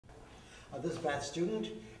this bad student.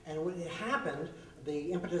 And when it happened,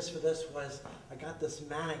 the impetus for this was I got this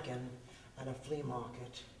mannequin at a flea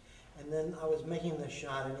market. And then I was making this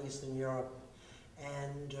shot in Eastern Europe.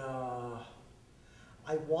 And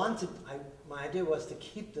my idea was to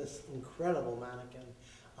keep this incredible mannequin,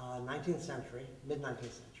 19th century, mid-19th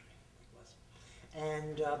century it was.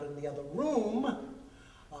 And in the other room,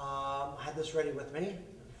 I had this ready with me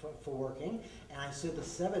for working, and I saw the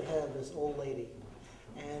severed head of this old lady.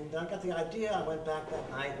 And I got the idea, I went back that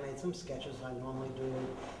night, made some sketches I normally do,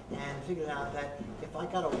 and figured out that if I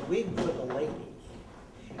got a wig for the lady,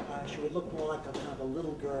 she would look more like a kind of a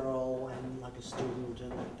little girl and like a student,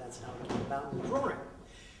 and that's how it came about in the drawing.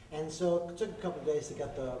 And so it took a couple of days to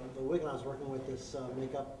get the wig, and I was working with this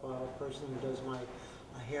makeup person who does my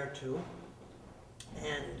hair too.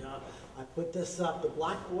 And I put this up. The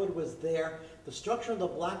blackboard was there. The structure of the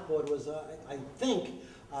blackboard was, I think,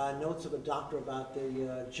 notes of a doctor about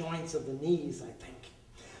the joints of the knees, I think.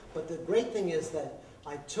 But the great thing is that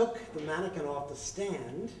I took the mannequin off the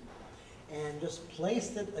stand and just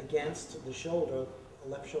placed it against the shoulder,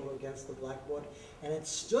 left shoulder against the blackboard, and it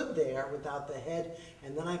stood there without the head,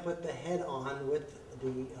 and then I put the head on with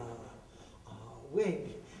the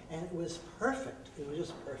wig, and it was perfect. It was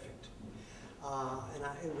just perfect.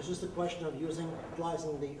 It was just a question of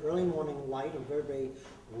utilizing the early morning light, a very, very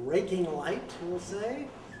raking light, we'll say,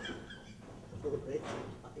 raking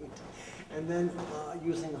light, and then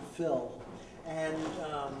using a fill. And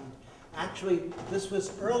actually, this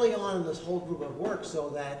was early on in this whole group of work, so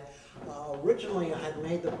that originally I had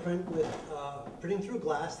made the print with printing through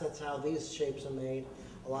glass. That's how these shapes are made.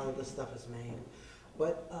 A lot of this stuff is made.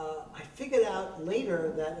 But I figured out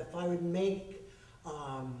later that if I would make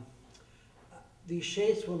these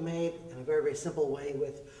shapes were made in a very, very simple way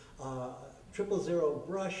with 000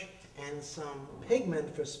 brush and some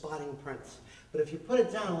pigment for spotting prints. But if you put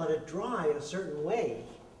it down and let it dry a certain way,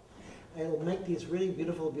 it'll make these really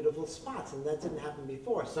beautiful, beautiful spots, and that didn't happen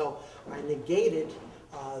before. So I negated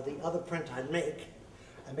the other print I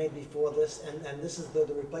made before this, and this is the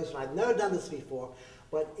replacement. I've never done this before,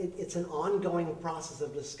 but it's an ongoing process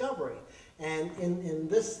of discovery. And in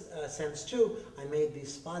this sense, too, I made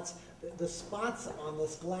these spots. The spots on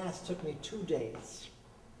this glass took me 2 days.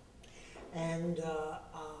 And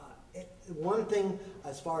one thing,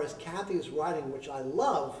 as far as Kathy's writing, which I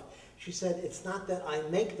love, she said it's not that I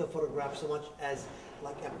make the photograph so much as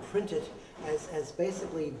like I print it, as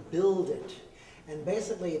basically build it. And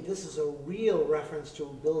basically, this is a real reference to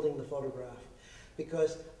building the photograph,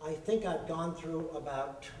 because I think I've gone through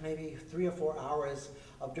about maybe 3 or 4 hours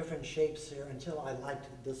of different shapes here until I liked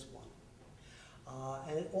this one.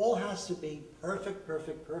 And it all has to be perfect,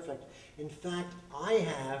 perfect, perfect. In fact, I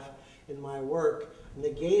have, in my work,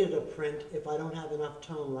 negated a print if I don't have enough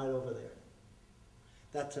tone right over there.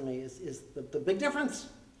 That, to me, is the big difference.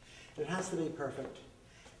 It has to be perfect.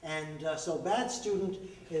 And so Bad Student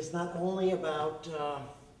is not only about,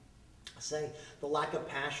 say, the lack of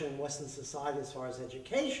passion in Western society as far as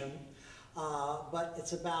education, but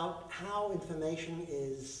it's about how information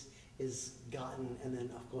is gotten and then,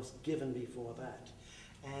 of course, given before that.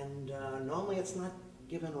 And normally it's not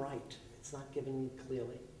given right. It's not given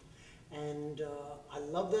clearly. And I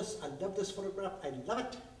love this. I love this photograph. I love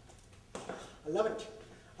it. I love it.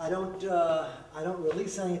 I don't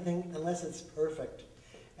release anything unless it's perfect.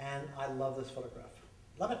 And I love this photograph.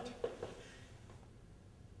 Love it.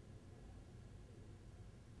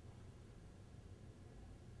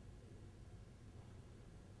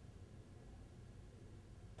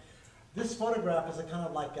 This photograph is a kind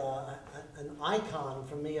of like an icon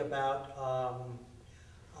for me about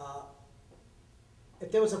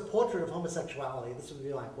if there was a portrait of homosexuality, this would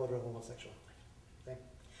be my portrait of homosexuality. Okay?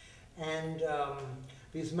 And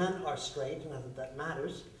these men are straight, not that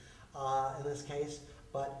matters in this case,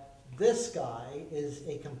 but this guy is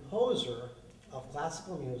a composer of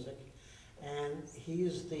classical music, and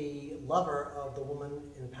he's the lover of the woman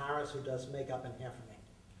in Paris who does makeup and hair for me.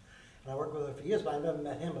 And I worked with him for years, but I never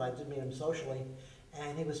met him, but I did meet him socially,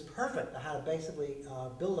 and he was perfect. I had to basically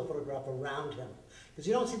build a photograph around him, because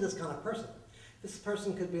you don't see this kind of person. This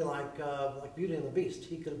person could be like Beauty and the Beast.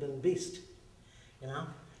 He could have been Beast, you know,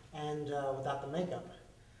 and without the makeup.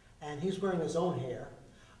 And he's wearing his own hair.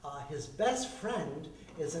 His best friend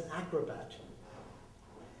is an acrobat.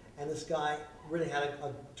 And this guy really had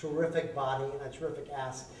a terrific body and a terrific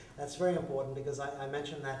ass. That's very important, because I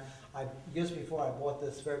mentioned that years before I bought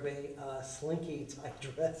this very slinky type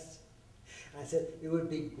dress. And I said, it would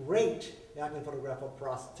be great if I can photograph a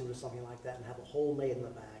prostitute or something like that and have a hole made in the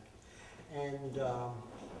bag. And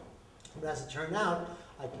but as it turned out,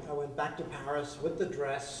 I went back to Paris with the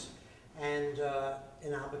dress, and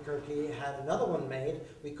in Albuquerque had another one made.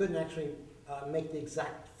 We couldn't actually make the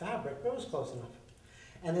exact fabric, but it was close enough.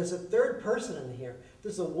 And there's a third person in here.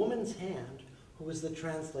 There's a woman's hand who was the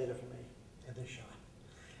translator for me in this shot.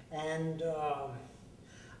 And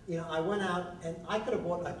you know, I went out and I could have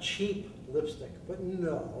bought a cheap lipstick, but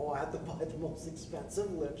no, I had to buy the most expensive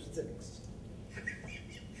lipsticks.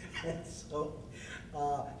 And so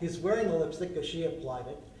he's wearing the lipstick because she applied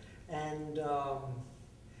it. And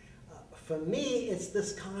for me, it's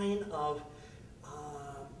this kind of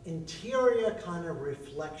interior kind of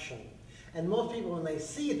reflection. And most people, when they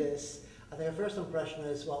see this, their first impression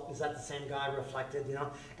is, well, is that the same guy reflected, you know?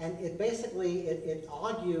 And it basically, it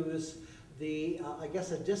argues the, I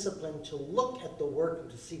guess, a discipline to look at the work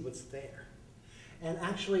and to see what's there. And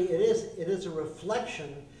actually, it is a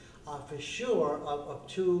reflection, for sure, of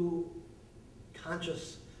two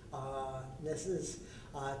consciousnesses,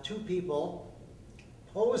 two people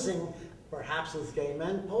posing perhaps as gay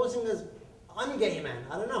men, posing as ungay men,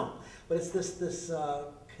 I don't know. But it's this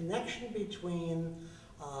connection between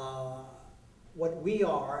what we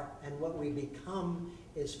are and what we become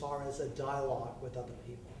as far as a dialogue with other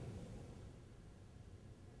people.